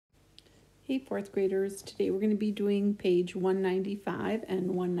Hey, fourth graders, today we're going to be doing page 195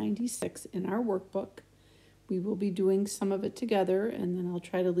 and 196 in our workbook. We will be doing some of it together, and then I'll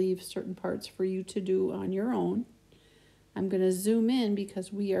try to leave certain parts for you to do on your own. I'm going to zoom in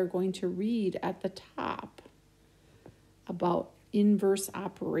because we are going to read at the top about inverse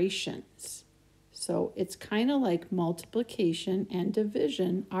operations. So it's kind of like multiplication and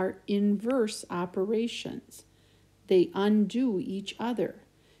division are inverse operations. They undo each other.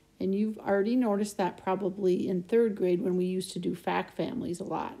 And you've already noticed that probably in third grade when we used to do fact families a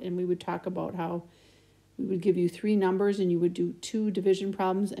lot. And we would talk about how we would give you 3 numbers and you would do 2 division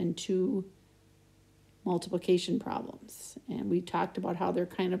problems and 2 multiplication problems. And we talked about how they're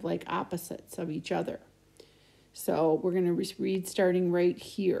kind of like opposites of each other. So we're going to read starting right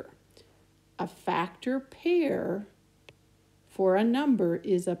here. A factor pair for a number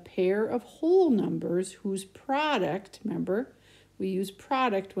is a pair of whole numbers whose product, remember, we use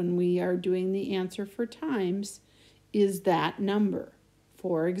product when we are doing the answer for times, is that number.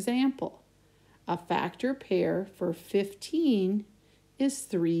 For example, a factor pair for 15 is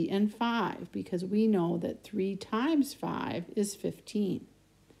 3 and 5 because we know that 3 times 5 is 15.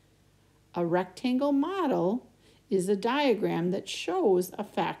 A rectangle model is a diagram that shows a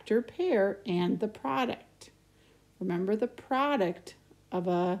factor pair and the product. Remember, the product of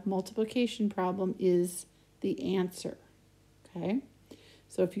a multiplication problem is the answer. Okay,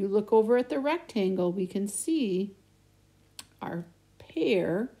 so if you look over at the rectangle, we can see our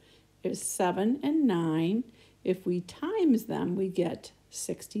pair is 7 and 9. If we times them, we get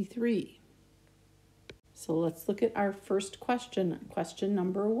 63. So let's look at our first question, question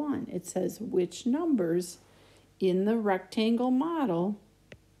number 1. It says, which numbers in the rectangle model,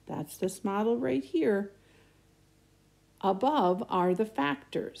 that's this model right here, above are the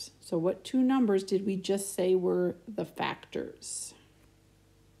factors. So what 2 numbers did we just say were the factors?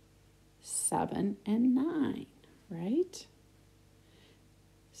 7 and 9, right?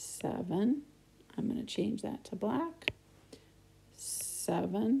 7, I'm going to change that to black.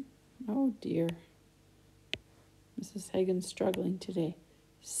 7, oh dear. Mrs. Hagen's struggling today.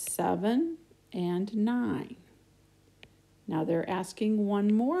 7 and 9. Now they're asking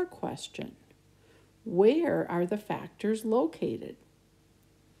one more question. Where are the factors located?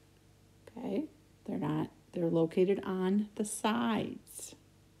 Okay, they're located on the sides.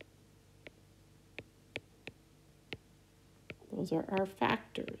 Those are our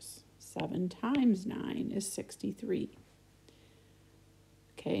factors. 7 times 9 is 63.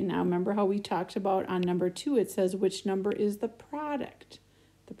 Okay, now remember how we talked about on number 2, it says which number is the product.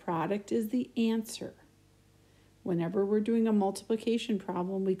 The product is the answer. Whenever we're doing a multiplication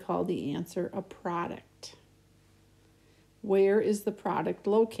problem, we call the answer a product. Where is the product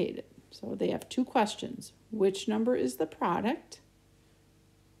located? So they have 2 questions. Which number is the product?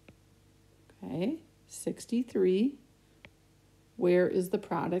 Okay, 63. Where is the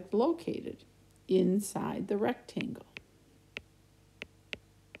product located? Inside the rectangle.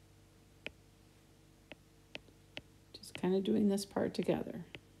 Just kind of doing this part together.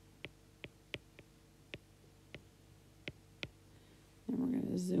 And we're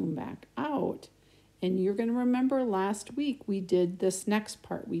going to zoom back out. And you're going to remember last week we did this next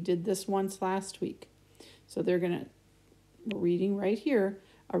part. We did this once last week. So we're reading right here.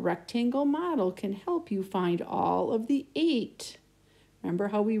 A rectangle model can help you find all of the 8. Remember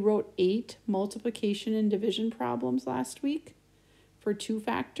how we wrote 8 multiplication and division problems last week for 2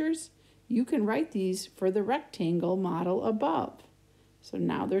 factors? You can write these for the rectangle model above. So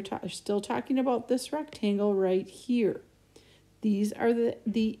now they're still talking about this rectangle right here. These are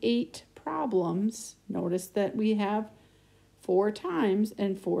the 8 problems. Notice that we have 4 times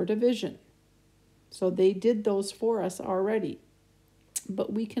and 4 division. So they did those for us already.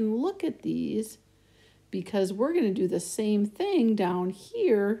 But we can look at these because we're going to do the same thing down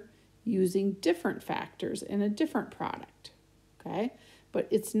here using different factors in a different product. Okay? But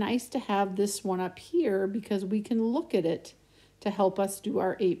it's nice to have this one up here because we can look at it to help us do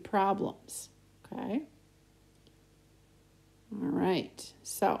our 8 problems. Okay? All right,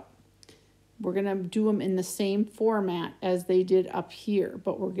 so we're going to do them in the same format as they did up here,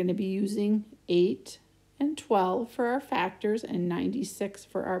 but we're going to be using 8 and 12 for our factors and 96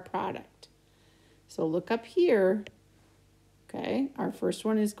 for our product. So look up here, okay, our first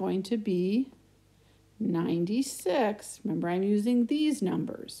one is going to be 96. Remember, I'm using these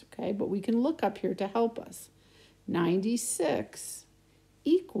numbers, okay, but we can look up here to help us. 96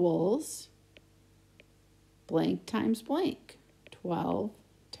 equals blank times blank. 12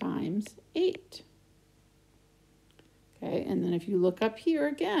 times 8. Okay, and then if you look up here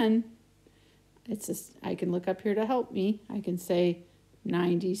again, I can look up here to help me. I can say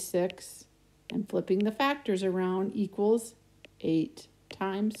 96 And flipping the factors around equals 8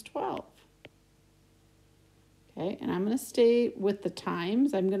 times 12. Okay, and I'm going to stay with the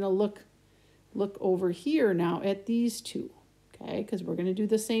times. I'm going to look over here now at these two. Okay, because we're going to do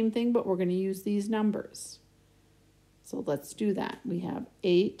the same thing, but we're going to use these numbers. So let's do that. We have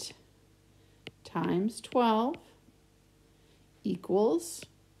 8 times 12 equals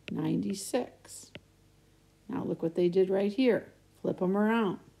 96. Now look what they did right here. Flip them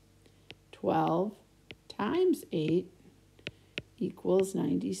around. 12 times 8 equals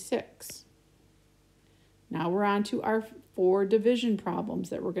 96. Now we're on to our 4 division problems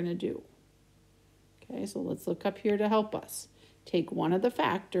that we're going to do. Okay, so let's look up here to help us. Take one of the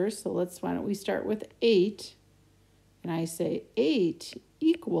factors. So why don't we start with 8? And I say 8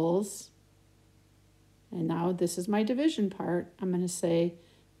 equals, and now this is my division part, I'm going to say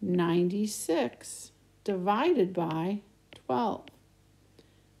 96 divided by 12.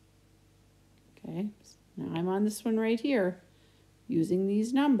 Okay, now I'm on this one right here using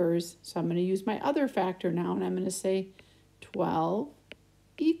these numbers. So I'm going to use my other factor now, and I'm going to say 12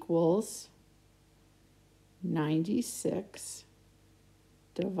 equals 96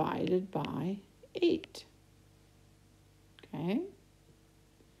 divided by 8. Okay.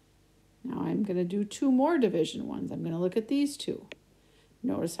 Now I'm going to do 2 more division ones. I'm going to look at these two.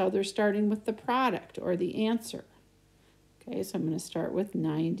 Notice how they're starting with the product or the answer. Okay, so I'm going to start with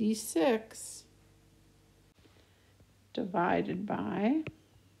 96 divided by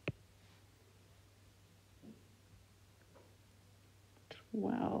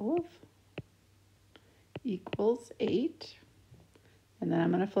 12 equals 8. And then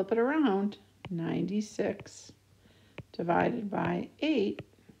I'm going to flip it around. 96 divided by 8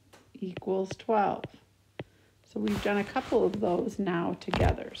 equals 12. So we've done a couple of those now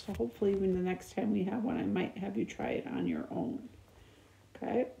together. So hopefully when the next time we have one, I might have you try it on your own.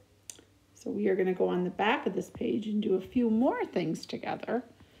 Okay, so we are going to go on the back of this page and do a few more things together.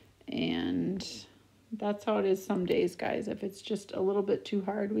 And that's how it is some days, guys. If it's just a little bit too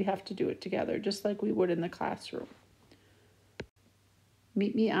hard, we have to do it together, just like we would in the classroom.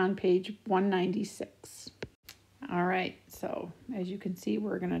 Meet me on page 196. All right, so as you can see,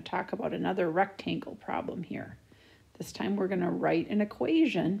 we're going to talk about another rectangle problem here. This time we're going to write an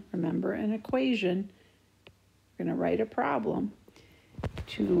equation. Remember, an equation. We're going to write a problem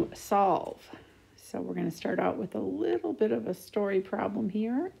to solve. So we're going to start out with a little bit of a story problem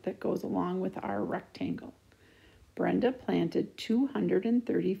here that goes along with our rectangle. Brenda planted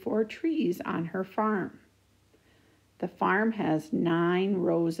 234 trees on her farm. The farm has 9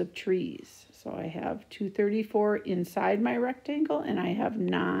 rows of trees. So I have 234 inside my rectangle, and I have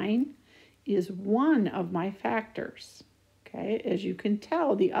 9 is one of my factors. Okay, as you can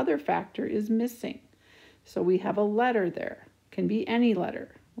tell, the other factor is missing. So we have a letter there. Can be any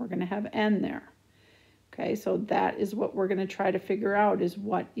letter. We're going to have N there. Okay, so that is what we're going to try to figure out, is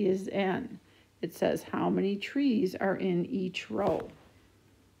what is N. It says how many trees are in each row.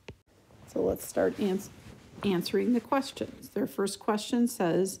 So let's start answering the questions. Their first question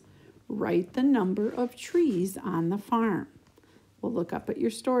says, write the number of trees on the farm. We'll look up at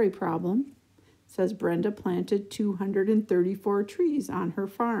your story problem. It says Brenda planted 234 trees on her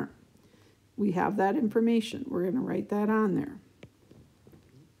farm. We have that information. We're going to write that on there.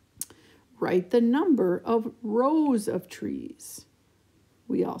 Write the number of rows of trees.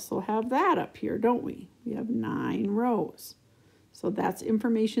 We also have that up here, don't we? We have 9 rows. So that's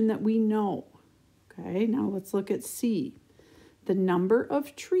information that we know. Okay, now let's look at C. The number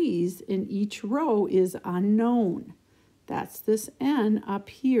of trees in each row is unknown. That's this N up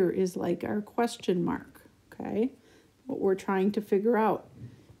here is like our question mark. Okay, what we're trying to figure out.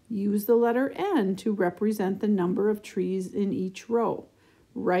 Use the letter N to represent the number of trees in each row.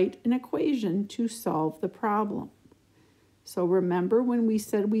 Write an equation to solve the problem. So remember when we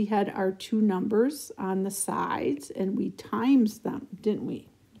said we had our 2 numbers on the sides and we times them, didn't we?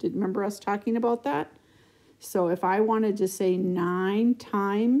 Did remember us talking about that? So if I wanted to say 9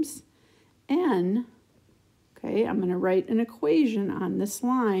 times N, okay, I'm going to write an equation on this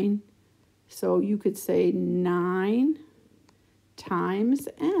line. So you could say 9 times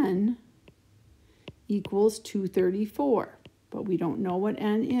N equals 234, but we don't know what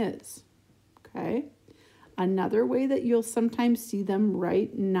N is, okay? Another way that you'll sometimes see them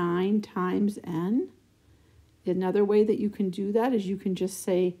write 9 times N, another way that you can do that is you can just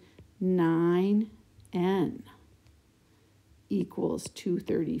say 9N equals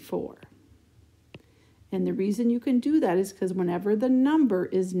 234. And the reason you can do that is because whenever the number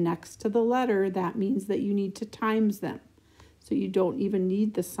is next to the letter, that means that you need to times them. So you don't even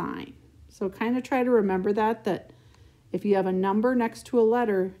need the sign. So kind of try to remember that If you have a number next to a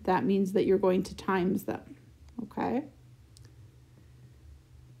letter, that means that you're going to times them, okay?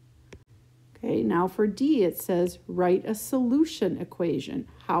 Okay, now for D, it says write a solution equation.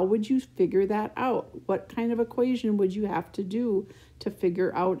 How would you figure that out? What kind of equation would you have to do to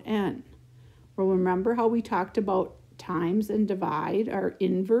figure out n? Well, remember how we talked about times and divide are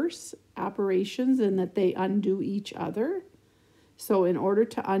inverse operations and that they undo each other? So in order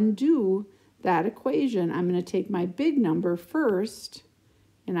to undo that equation, I'm going to take my big number first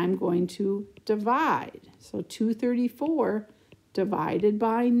and I'm going to divide. So 234 divided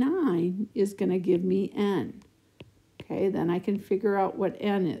by 9 is going to give me n. Okay, then I can figure out what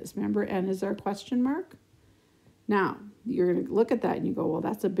n is. Remember, n is our question mark? Now, you're going to look at that and you go, well,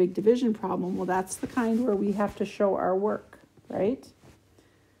 that's a big division problem. Well, that's the kind where we have to show our work, right?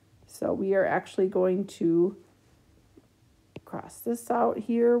 So we are actually going to cross this out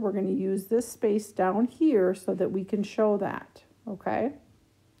here. We're going to use this space down here so that we can show that, okay?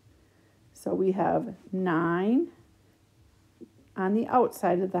 So we have 9 on the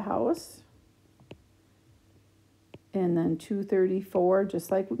outside of the house, and then 234, just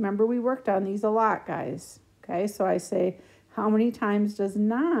like, remember we worked on these a lot, guys. Okay, so I say, how many times does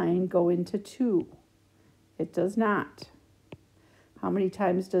 9 go into 2? It does not. How many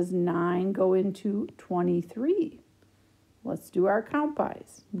times does 9 go into 23? Let's do our count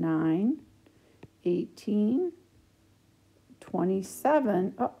bys. 9, 18,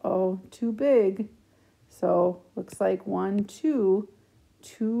 27. Uh-oh, too big. So looks like 1, 2,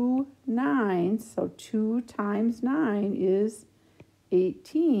 2 9s. So 2 times 9 is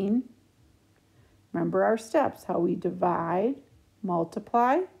 18. Remember our steps, how we divide,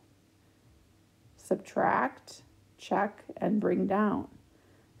 multiply, subtract, check, and bring down.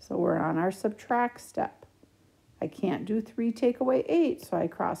 So we're on our subtract step. I can't do 3 take away 8, so I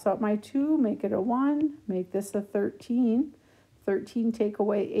cross out my 2, make it a 1, make this a 13. 13 take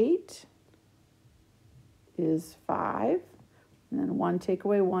away 8 is 5, and then 1 take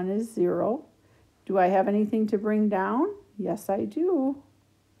away 1 is 0. Do I have anything to bring down? Yes, I do.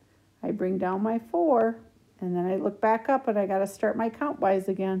 I bring down my 4, and then I look back up and I got to start my count bys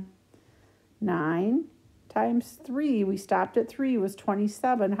again. 9 times 3, we stopped at 3, was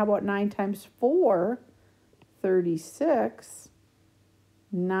 27. How about 9 times 4? 36.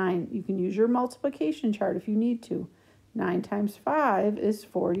 9, you can use your multiplication chart if you need to. 9 times 5 is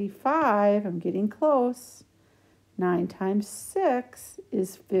 45. I'm getting close. 9 times 6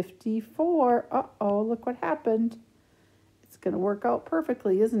 is 54. Uh-oh, look what happened. It's going to work out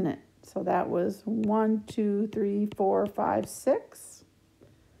perfectly, isn't it? So that was 1, 2, 3, 4, 5, 6.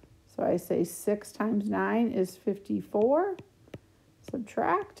 So I say 6 times 9 is 54.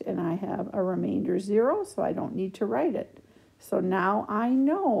 Subtract, and I have a remainder 0, so I don't need to write it. So now I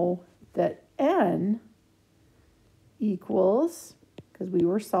know that n equals, because we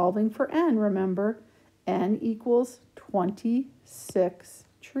were solving for n, remember, n equals 26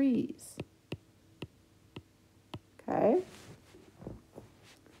 trees. Okay?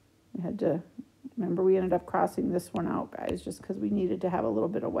 We had to, remember we ended up crossing this one out, guys, just because we needed to have a little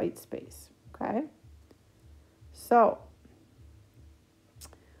bit of white space. Okay? So,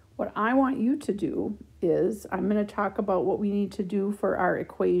 what I want you to do is I'm going to talk about what we need to do for our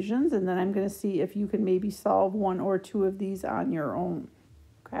equations, and then I'm going to see if you can maybe solve 1 or 2 of these on your own,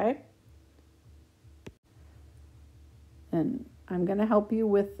 okay? And I'm going to help you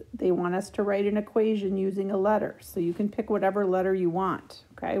with, they want us to write an equation using a letter, so you can pick whatever letter you want,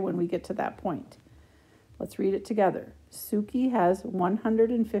 okay, when we get to that point. Let's read it together. Suki has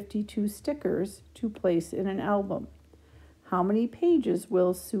 152 stickers to place in an album. How many pages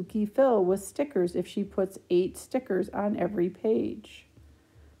will Suki fill with stickers if she puts 8 stickers on every page?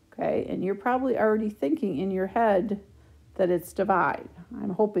 Okay, and you're probably already thinking in your head that it's divide. I'm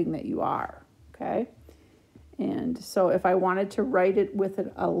hoping that you are, okay? And so if I wanted to write it with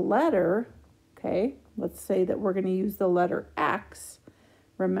a letter, okay, let's say that we're going to use the letter X.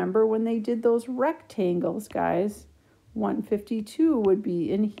 Remember when they did those rectangles, guys? 152 would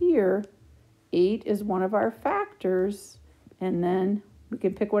be in here. 8 is one of our factors. And then we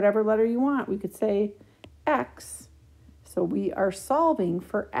can pick whatever letter you want. We could say X. So we are solving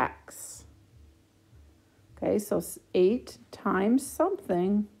for X. Okay, so 8 times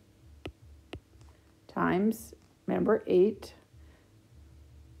something times, remember 8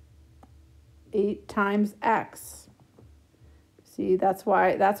 times X. See, that's why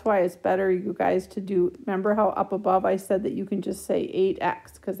it's better, you guys, to do, remember how up above I said that you can just say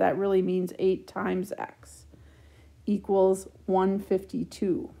 8X, because that really means 8 times X equals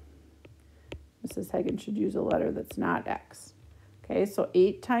 152. Mrs. Hagen should use a letter that's not X. Okay, so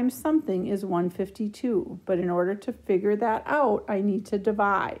 8 times something is 152. But in order to figure that out, I need to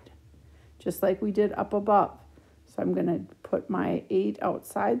divide, just like we did up above. So I'm going to put my 8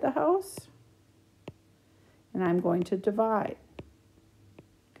 outside the house, and I'm going to divide.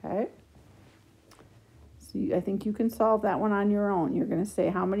 Okay? So I think you can solve that one on your own. You're going to say,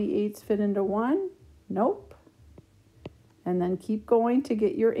 how many 8s fit into 1? Nope. And then keep going to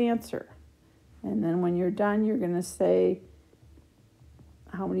get your answer. And then when you're done, you're going to say,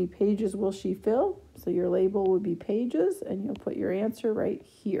 how many pages will she fill? So your label would be pages, and you'll put your answer right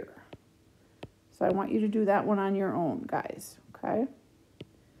here. So I want you to do that one on your own, guys, okay?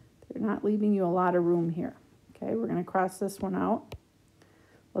 They're not leaving you a lot of room here. Okay, we're going to cross this one out.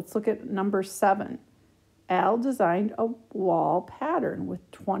 Let's look at number 7. Al designed a wall pattern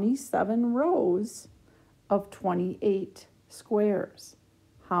with 27 rows of 28 squares.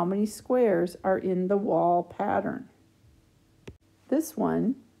 How many squares are in the wall pattern? This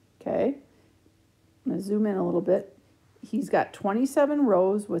one, okay, I'm going to zoom in a little bit. He's got 27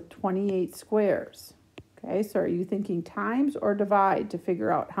 rows with 28 squares. Okay, so are you thinking times or divide to figure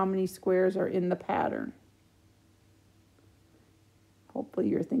out how many squares are in the pattern? Hopefully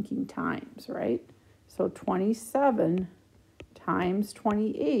you're thinking times, right? So 27 times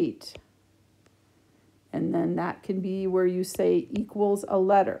 28. And then that can be where you say equals a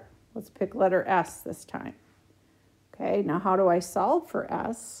letter. Let's pick letter S this time. Okay, now how do I solve for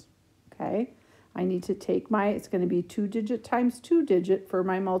S? Okay, I need to take it's going to be 2-digit times 2-digit for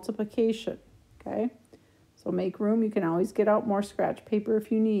my multiplication. Okay, so make room. You can always get out more scratch paper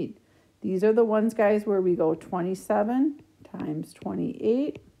if you need. These are the ones, guys, where we go 27 times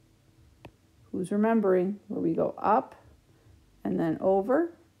 28. Who's remembering? Where we go up and then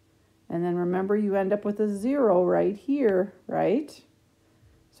over. And then remember, you end up with a 0 right here, right?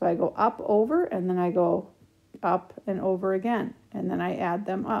 So I go up, over, and then I go up and over again. And then I add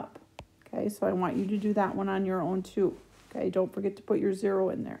them up. Okay, so I want you to do that one on your own too. Okay, don't forget to put your 0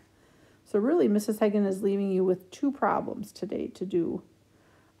 in there. So really, Mrs. Hagen is leaving you with 2 problems today to do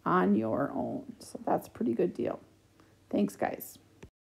on your own. So that's a pretty good deal. Thanks, guys.